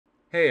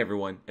Hey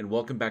everyone, and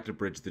welcome back to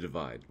Bridge the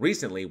Divide.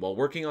 Recently, while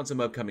working on some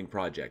upcoming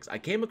projects, I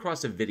came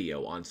across a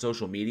video on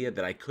social media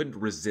that I couldn't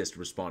resist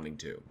responding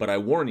to. But I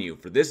warn you,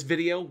 for this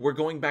video, we're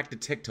going back to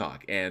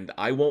TikTok, and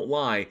I won't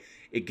lie,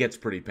 it gets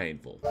pretty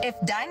painful. If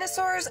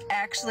dinosaurs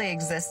actually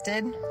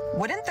existed,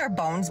 wouldn't their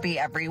bones be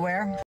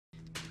everywhere?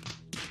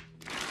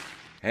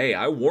 Hey,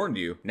 I warned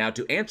you. Now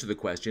to answer the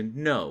question,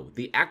 no,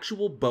 the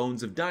actual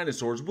bones of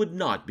dinosaurs would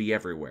not be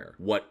everywhere.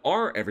 What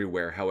are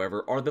everywhere,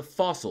 however, are the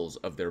fossils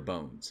of their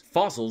bones.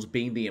 Fossils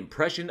being the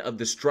impression of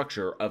the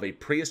structure of a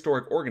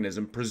prehistoric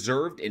organism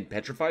preserved in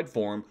petrified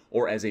form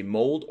or as a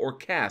mold or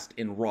cast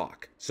in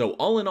rock. So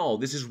all in all,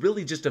 this is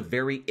really just a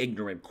very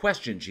ignorant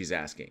question she's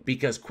asking.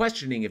 Because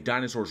questioning if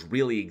dinosaurs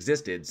really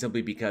existed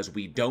simply because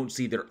we don't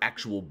see their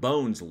actual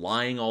bones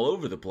lying all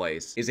over the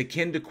place is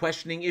akin to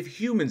questioning if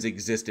humans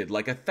existed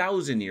like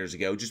 1,000 years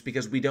ago just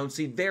because we don't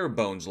see their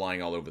bones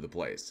lying all over the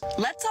place.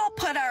 Let's all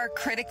put our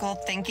critical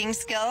thinking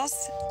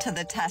skills to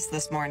the test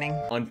this morning.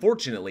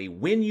 Unfortunately,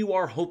 when you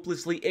are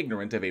hopelessly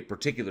ignorant of a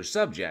particular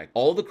subject,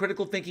 all the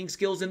critical thinking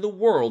skills in the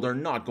world are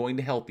not going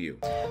to help you.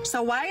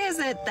 So why is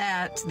it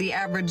that the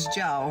average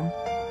Joe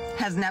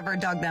has never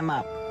dug them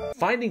up?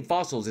 Finding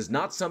fossils is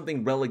not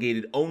something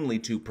relegated only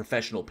to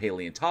professional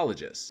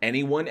paleontologists.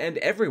 Anyone and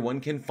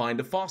everyone can find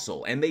a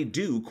fossil, and they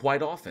do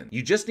quite often.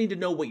 You just need to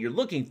know what you're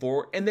looking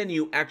for, and then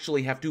you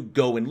actually have to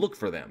go and look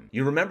for them.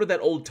 You remember that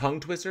old tongue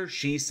twister,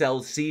 "She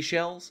sells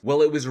seashells"?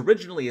 Well, it was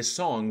originally a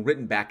song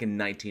written back in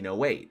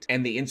 1908,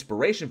 and the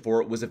inspiration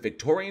for it was a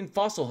Victorian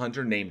fossil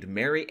hunter named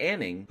Mary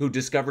Anning, who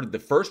discovered the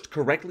first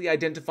correctly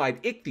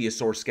identified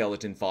ichthyosaur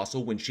skeleton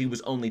fossil when she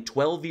was only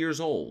 12 years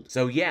old.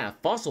 So yeah,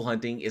 fossil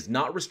hunting is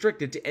not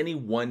restricted to any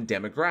one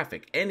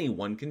demographic.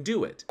 Anyone can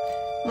do it.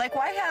 Like,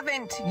 why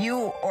haven't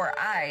you or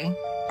I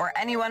or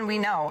anyone we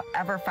know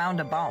ever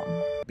found a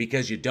bone?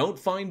 Because you don't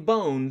find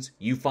bones,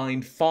 you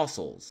find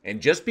fossils.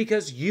 And just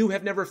because you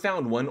have never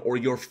found one or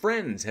your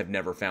friends have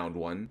never found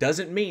one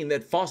doesn't mean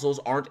that fossils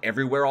aren't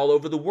everywhere all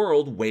over the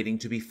world waiting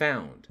to be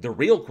found. The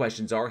real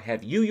questions are,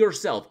 have you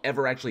yourself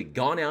ever actually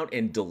gone out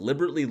and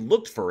deliberately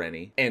looked for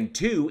any? And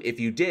two, if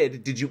you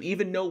did you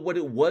even know what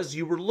it was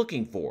you were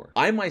looking for?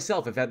 I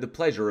myself have had the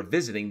pleasure of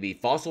visiting the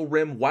Fossil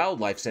Rim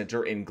Wildlife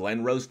Center in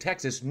Glen Rose,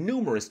 Texas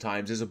numerous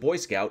times as a Boy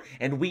Scout,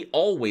 and we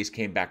always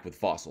came back with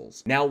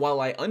fossils. Now,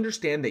 while I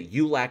understand that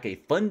you lack a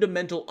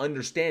fundamental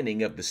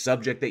understanding of the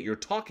subject that you're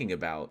talking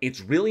about, it's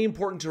really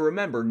important to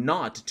remember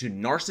not to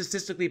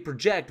narcissistically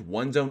project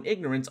one's own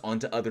ignorance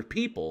onto other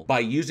people by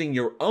using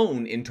your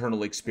own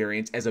internal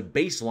experience as a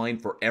baseline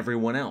for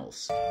everyone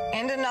else.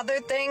 And another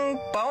thing,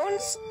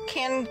 bones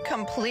can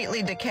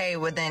completely decay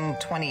within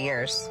 20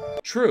 years.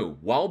 True,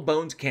 while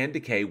bones can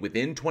decay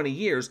within 20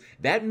 years,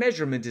 that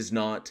measurement is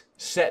not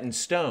set in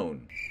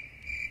stone.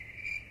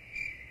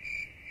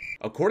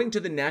 According to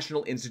the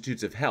National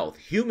Institutes of Health,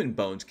 human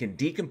bones can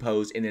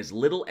decompose in as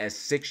little as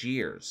 6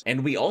 years.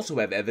 And we also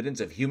have evidence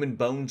of human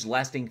bones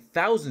lasting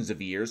thousands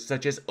of years,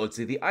 such as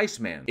Otzi the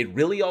Iceman. It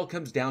really all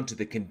comes down to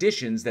the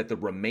conditions that the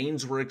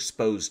remains were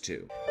exposed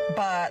to.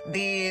 But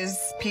these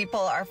people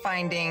are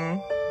finding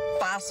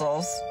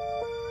fossils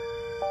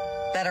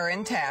that are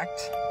intact,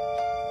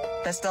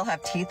 that still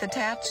have teeth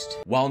attached?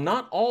 While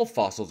not all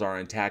fossils are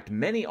intact,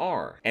 many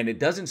are, and it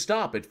doesn't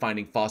stop at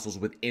finding fossils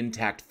with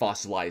intact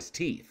fossilized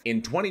teeth.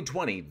 In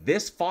 2020,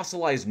 this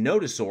fossilized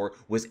nodosaur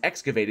was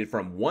excavated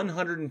from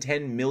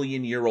 110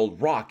 million year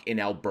old rock in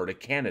Alberta,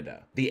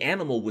 Canada. The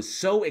animal was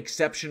so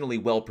exceptionally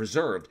well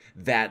preserved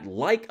that,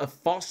 like a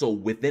fossil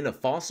within a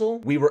fossil,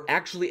 we were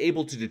actually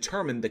able to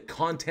determine the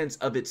contents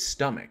of its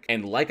stomach.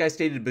 And like I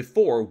stated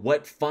before,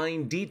 what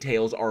fine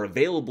details are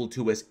available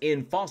to us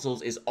in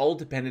fossils is all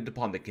dependent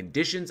upon the conditions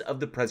of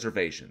the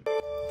preservation.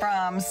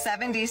 From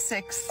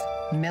 76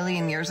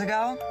 million years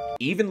ago?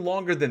 Even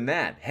longer than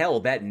that.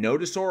 Hell, that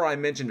nodosaur I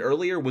mentioned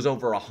earlier was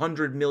over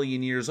 100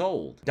 million years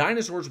old.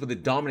 Dinosaurs were the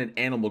dominant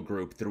animal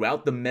group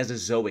throughout the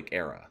Mesozoic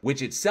era,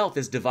 which itself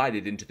is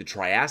divided into the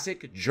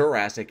Triassic,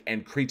 Jurassic,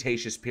 and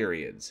Cretaceous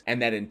periods.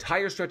 And that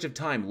entire stretch of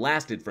time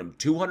lasted from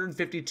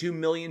 252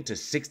 million to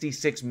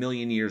 66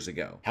 million years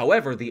ago.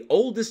 However, the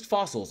oldest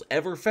fossils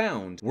ever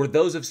found were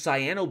those of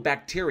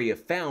cyanobacteria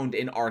found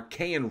in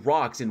Archean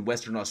rocks in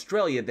Western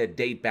Australia that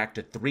date back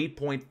to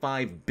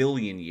 3.5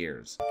 billion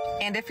years.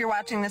 And if you're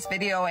watching this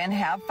video and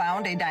have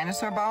found a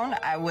dinosaur bone,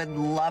 I would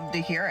love to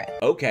hear it.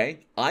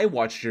 Okay, I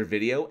watched your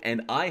video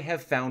and I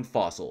have found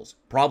fossils.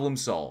 Problem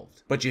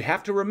solved. But you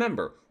have to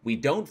remember, we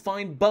don't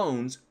find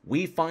bones,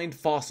 we find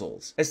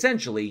fossils.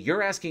 Essentially,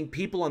 you're asking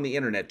people on the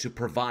internet to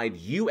provide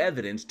you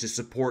evidence to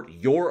support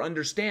your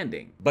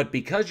understanding. But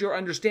because your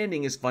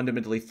understanding is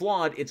fundamentally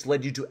flawed, it's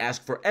led you to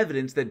ask for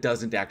evidence that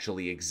doesn't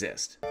actually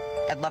exist.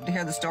 I'd love to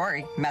hear the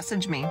story.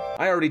 Message me.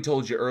 I already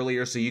told you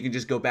earlier, so you can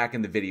just go back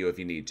in the video if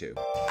you need to.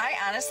 I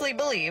honestly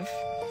believe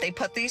they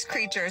put these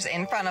creatures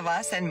in front of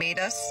us and made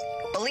us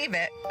believe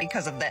it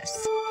because of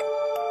this.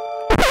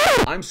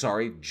 I'm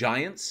sorry,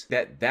 giants?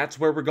 That's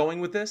where we're going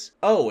with this?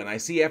 Oh, and I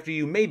see after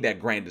you made that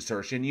grand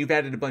assertion, you've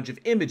added a bunch of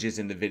images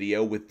in the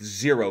video with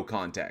zero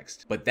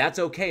context. But that's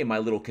okay, my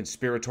little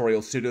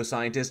conspiratorial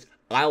pseudoscientist.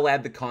 I'll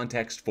add the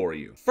context for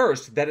you.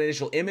 First, that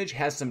initial image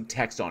has some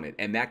text on it,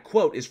 and that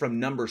quote is from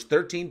Numbers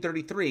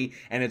 13:33,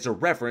 and it's a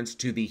reference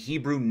to the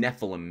Hebrew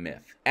Nephilim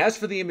myth. As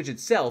for the image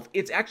itself,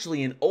 it's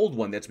actually an old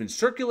one that's been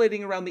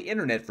circulating around the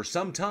internet for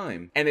some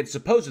time, and it's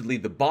supposedly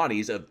the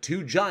bodies of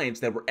two giants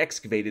that were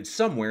excavated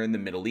somewhere in the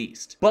Middle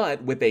East.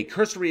 But with a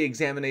cursory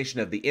examination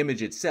of the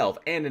image itself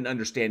and an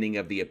understanding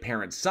of the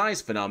apparent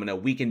size phenomena,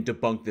 we can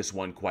debunk this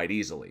one quite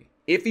easily.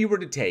 If you were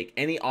to take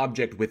any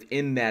object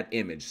within that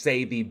image,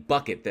 say the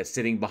bucket that's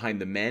sitting behind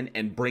the men,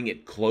 and bring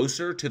it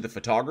closer to the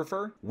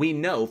photographer, we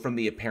know from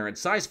the apparent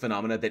size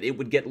phenomena that it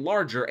would get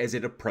larger as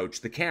it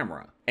approached the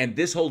camera. And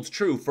this holds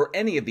true for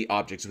any of the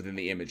objects within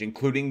the image,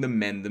 including the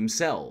men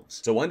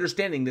themselves. So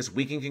understanding this,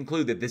 we can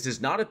conclude that this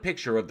is not a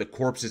picture of the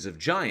corpses of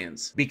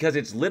giants, because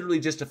it's literally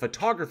just a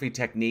photography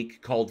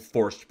technique called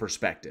forced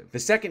perspective. The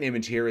second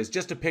image here is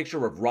just a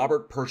picture of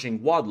Robert Pershing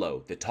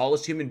Wadlow, the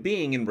tallest human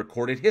being in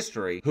recorded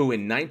history, who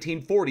in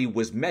 1940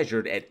 was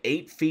measured at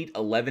 8 feet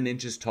 11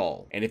 inches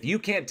tall. And if you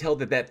can't tell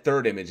that that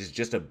third image is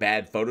just a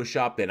bad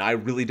Photoshop, then I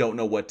really don't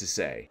know what to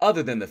say,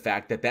 other than the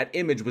fact that that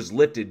image was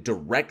lifted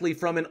directly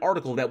from an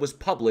article that was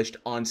published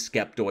on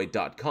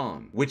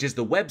Skeptoid.com, which is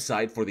the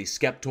website for the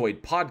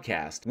Skeptoid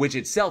podcast, which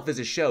itself is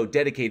a show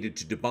dedicated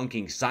to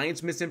debunking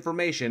science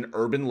misinformation,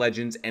 urban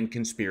legends, and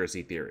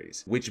conspiracy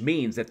theories. Which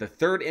means that the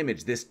third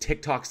image this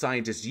TikTok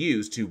scientist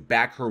used to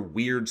back her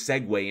weird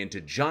segue into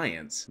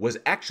giants was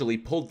actually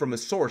pulled from a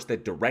source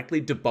that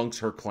directly debunks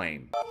her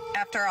claim.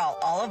 After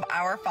all of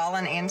our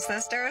fallen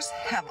ancestors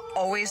have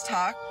always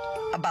talked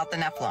about the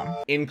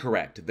Nephilim.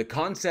 Incorrect. The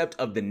concept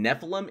of the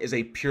Nephilim is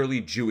a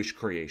purely Jewish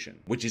creation,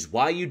 which is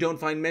why you don't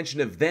find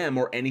mention of them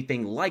or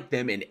anything like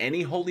them in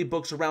any holy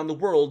books around the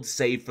world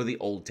save for the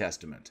Old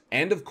Testament.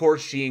 And of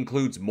course, she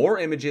includes more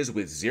images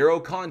with zero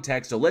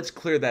context, so let's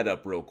clear that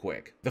up real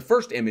quick. The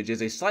first image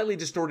is a slightly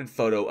distorted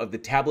photo of the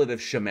tablet of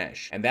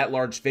Shemesh, and that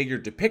large figure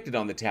depicted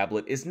on the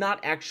tablet is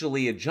not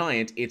actually a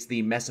giant, it's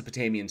the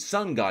Mesopotamian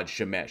sun god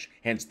Shemesh,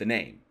 hence the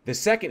name. The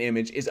second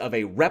image is of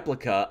a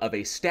replica of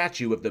a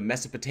statue of the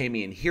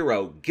Mesopotamian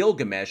hero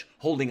Gilgamesh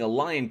holding a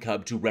lion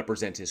cub to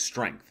represent his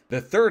strength. The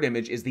third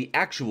image is the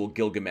actual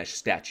Gilgamesh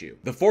statue.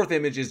 The fourth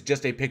image is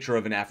just a picture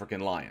of an African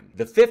lion.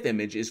 The fifth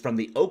image is from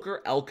the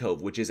Ochre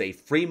Alcove, which is a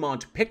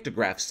Fremont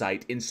pictograph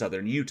site in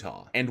southern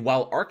Utah. And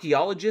while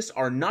archaeologists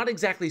are not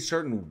exactly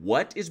certain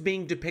what is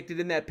being depicted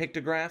in that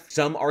pictograph,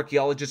 some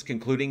archaeologists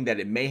concluding that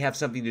it may have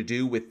something to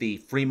do with the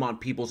Fremont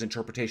people's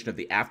interpretation of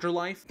the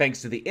afterlife,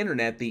 thanks to the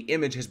internet, the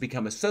image has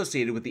become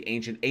associated with the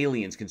ancient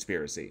aliens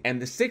conspiracy. And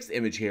the sixth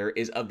image here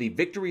is of the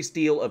victory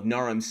stele of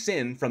Naram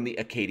Sin from the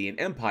Akkadian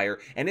Empire,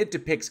 and it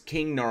depicts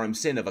King Naram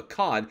Sin of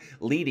Akkad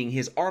leading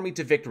his army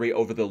to victory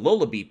over the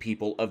Lullaby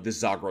people of the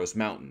Zagros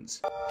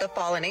Mountains. The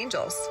fallen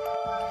angels.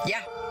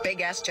 Yeah,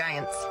 big-ass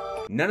giants.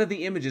 None of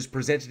the images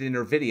presented in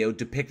her video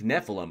depict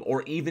Nephilim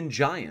or even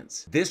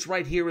giants. This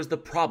right here is the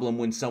problem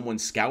when someone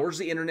scours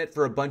the internet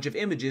for a bunch of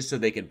images so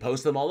they can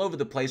post them all over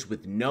the place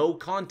with no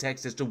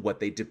context as to what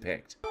they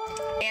depict.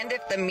 And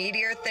if the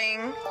meteor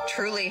thing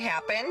truly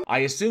happened? I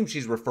assume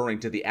she's referring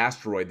to the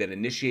asteroid that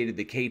initiated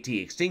the KT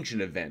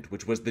extinction event,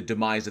 which was the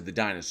demise of the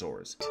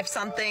dinosaurs. If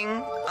something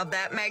of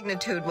that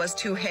magnitude was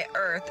to hit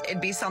Earth,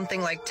 it'd be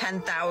something like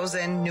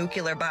 10,000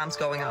 nuclear bombs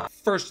going off.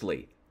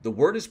 Firstly, the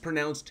word is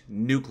pronounced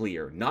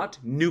nuclear, not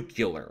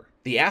nuclear.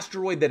 The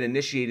asteroid that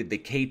initiated the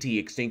KT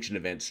extinction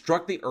event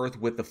struck the Earth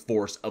with the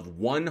force of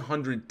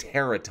 100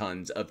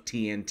 teratons of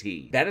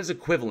TNT. That is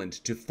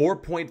equivalent to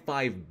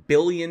 4.5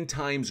 billion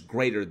times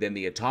greater than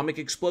the atomic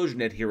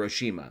explosion at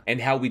Hiroshima. And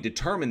how we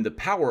determine the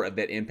power of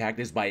that impact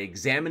is by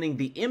examining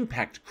the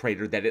impact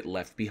crater that it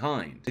left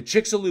behind. The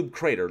Chicxulub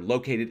crater,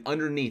 located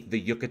underneath the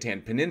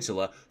Yucatan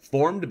Peninsula,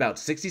 formed about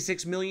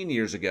 66 million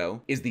years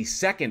ago, is the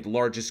second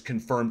largest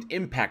confirmed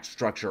impact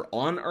structure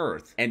on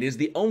Earth, and is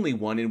the only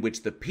one in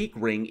which the peak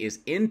ring is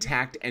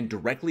intact and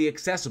directly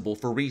accessible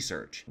for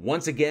research.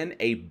 Once again,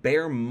 a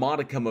bare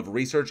modicum of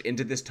research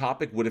into this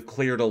topic would have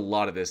cleared a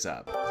lot of this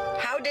up.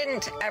 How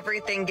didn't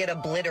everything get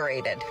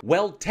obliterated?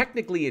 Well,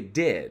 technically it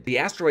did. The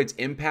asteroid's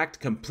impact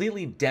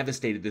completely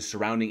devastated the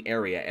surrounding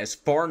area as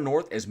far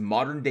north as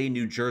modern-day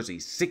New Jersey,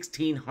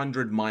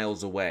 1,600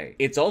 miles away.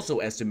 It's also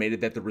estimated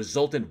that the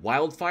resultant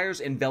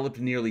wildfires enveloped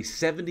nearly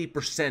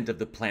 70% of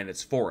the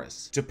planet's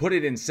forests. To put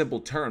it in simple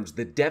terms,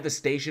 the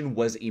devastation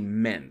was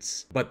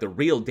immense. But the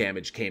real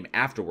damage came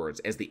afterwards,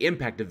 as the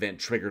impact event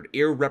triggered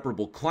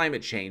irreparable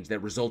climate change that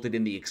resulted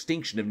in the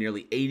extinction of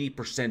nearly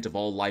 80% of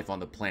all life on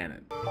the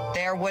planet.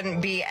 There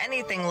wouldn't be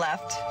anything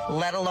left,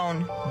 let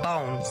alone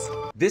bones.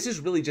 This is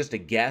really just a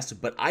guess,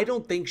 but I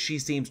don't think she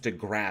seems to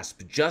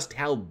grasp just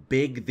how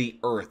big the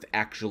Earth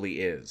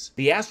actually is.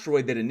 The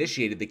asteroid that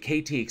initiated the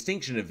KT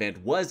extinction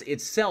event was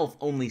itself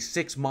only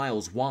 6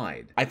 miles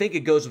wide. I think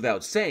it goes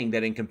without saying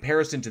that in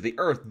comparison to the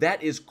Earth,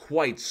 that is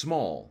quite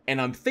small.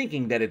 And I'm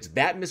thinking that it's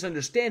that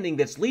misunderstanding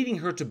that's leading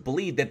her to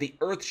believe that the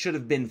Earth should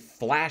have been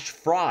flash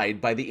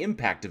fried by the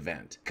impact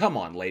event. Come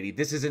on, lady,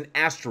 this is an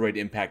asteroid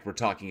impact we're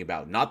talking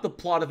about, not the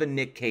plot of a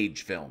Nick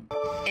Cage film.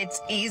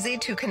 It's easy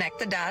to connect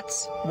the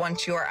dots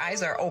once your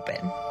eyes are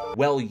open.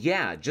 Well,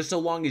 yeah, just so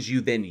long as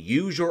you then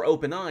use your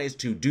open eyes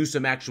to do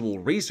some actual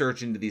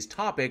research into these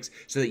topics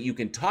so that you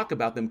can talk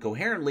about them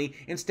coherently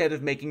instead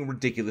of making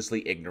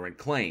ridiculously ignorant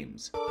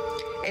claims.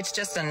 It's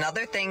just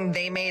another thing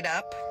they made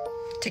up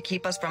to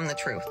keep us from the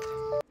truth.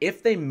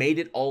 If they made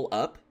it all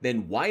up,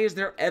 then why is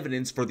there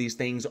evidence for these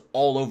things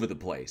all over the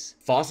place?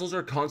 Fossils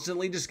are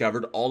constantly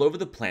discovered all over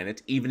the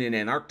planet, even in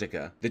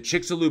Antarctica. The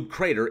Chicxulub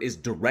crater is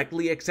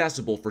directly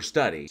accessible for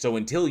study, so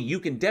until you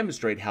can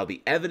demonstrate how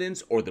the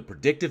evidence or the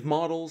predictive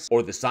models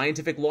or the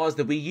scientific laws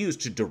that we use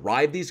to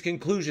derive these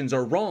conclusions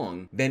are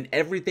wrong, then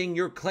everything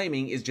you're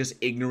claiming is just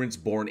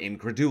ignorance-born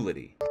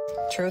incredulity.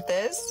 Truth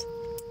is,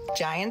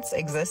 giants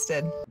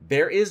existed.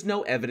 There is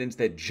no evidence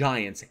that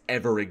giants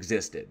ever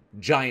existed.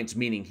 Giants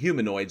meaning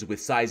humanoids with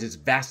sizes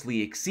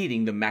vastly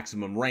exceeding the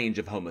maximum range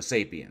of Homo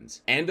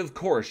sapiens. And of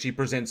course, she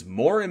presents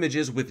more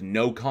images with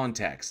no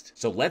context.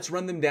 So let's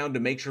run them down to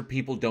make sure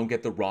people don't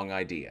get the wrong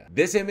idea.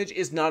 This image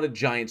is not a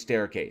giant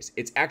staircase.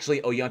 It's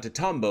actually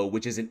Ollantaytambo,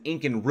 which is an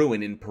Incan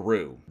ruin in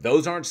Peru.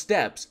 Those aren't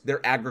steps,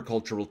 they're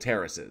agricultural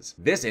terraces.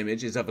 This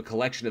image is of a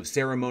collection of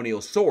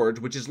ceremonial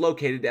swords, which is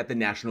located at the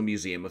National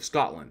Museum of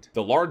Scotland.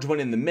 The large one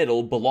in the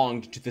middle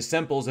belonged to the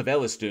Semples of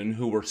Elistun,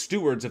 who were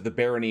stewards of the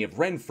barony of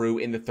Renfrew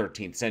in the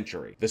 13th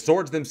century. The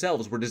swords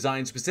themselves were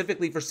designed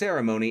specifically for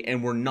ceremony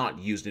and were not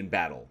used in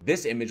battle.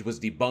 This image was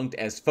debunked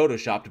as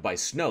photoshopped by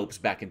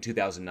Snopes back in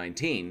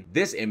 2019.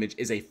 This image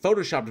is a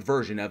photoshopped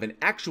version of an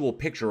actual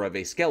picture of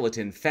a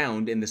skeleton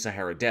found in the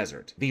Sahara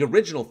Desert. The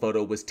original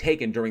photo was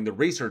taken during the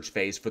research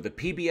phase for the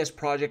PBS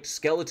project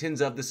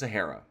Skeletons of the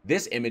Sahara.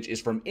 This image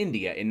is from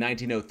India in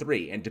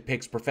 1903 and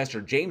depicts Professor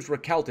James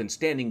Rickalton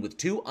standing with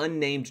two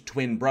unnamed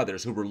twin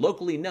brothers who were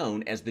locally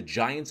known as the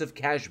Giants of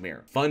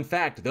Kashmir. Fun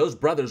fact, those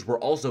brothers were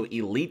also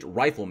elite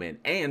riflemen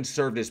and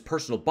served as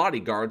personal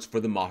bodyguards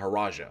for the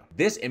Maharaja.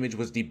 This image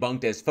was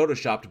debunked as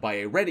photoshopped by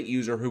a Reddit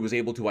user who was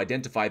able to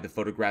identify the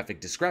photographic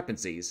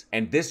discrepancies,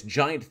 and this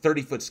giant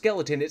 30-foot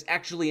skeleton is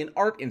actually an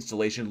art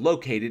installation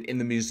located in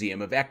the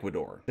Museum of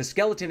Ecuador. The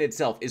skeleton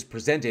itself is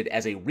presented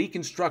as a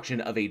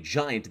reconstruction of a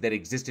giant that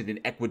existed in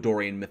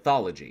Ecuadorian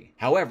mythology.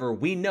 However,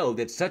 we know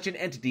that such an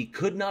entity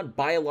could not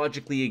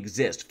biologically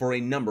exist for a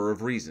number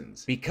of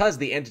reasons. Because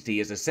the entity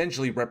is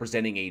essentially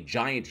representing a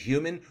giant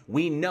human,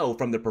 we know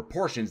from the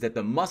proportions that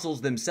the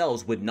muscles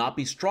themselves would not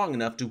be strong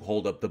enough to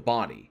hold up the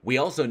body. We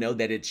also know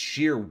that its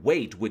sheer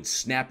weight would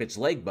snap its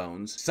leg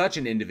bones. Such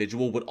an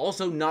individual would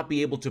also not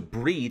be able to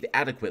breathe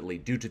adequately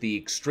due to the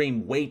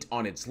extreme weight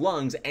on its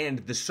lungs and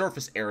the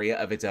surface area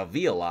of its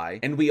alveoli,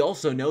 and we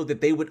also know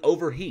that they would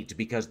overheat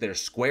because their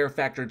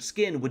square-factored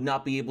skin would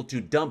not be able to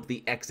dump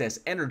the excess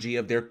energy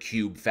of their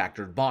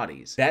cube-factored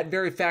bodies. That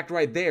very fact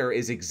right there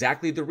is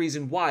exactly the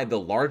reason why the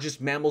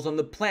largest mammals on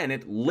the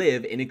planet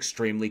live in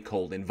extremely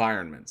cold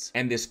environments.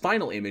 And this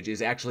final image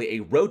is actually a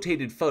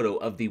rotated photo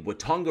of the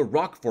Wodonga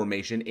Rock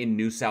Formation in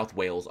New South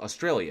Wales,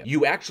 Australia.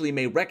 You actually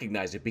may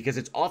recognize it because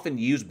it's often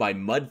used by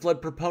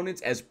mudflood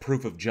proponents as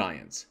proof of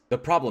giants. The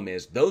problem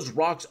is, those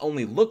rocks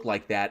only look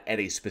like that at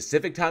a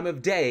specific time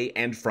of day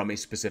and from a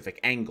specific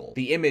angle.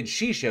 The image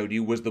she showed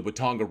you was the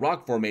Wodonga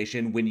Rock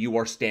Formation when you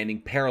are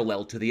standing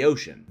parallel to the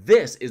ocean.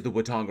 This is the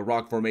Wodonga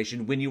Rock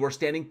Formation when you are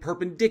standing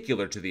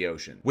perpendicular to the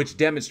ocean, which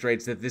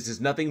demonstrates that this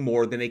is nothing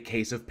more than a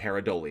case of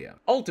pareidolia.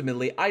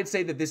 Ultimately, I'd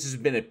say that this has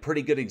been a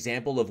pretty good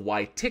example of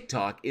why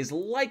TikTok is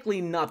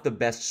likely not the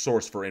best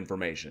source for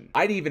information.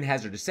 I'd even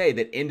hazard to say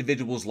that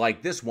individuals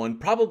like this one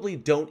probably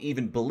don't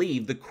even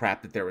believe the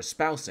crap that they're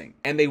espousing,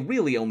 and they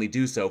really only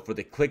do so for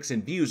the clicks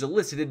and views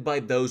elicited by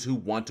those who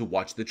want to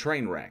watch the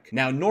train wreck.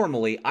 Now,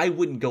 normally, I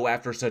wouldn't go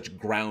after such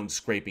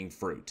ground-scraping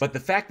fruit, but the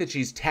fact that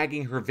she's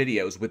tagging her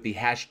videos with the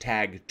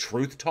hashtag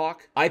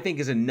 #TruthTalk, I think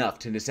is enough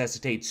to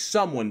necessitate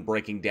someone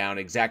breaking down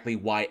exactly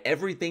why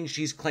everything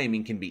she's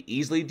claiming can be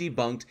easily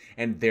debunked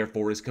and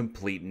therefore is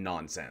complete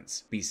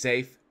nonsense. Be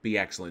safe, be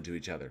excellent to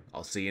each other.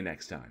 I'll see you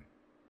next time.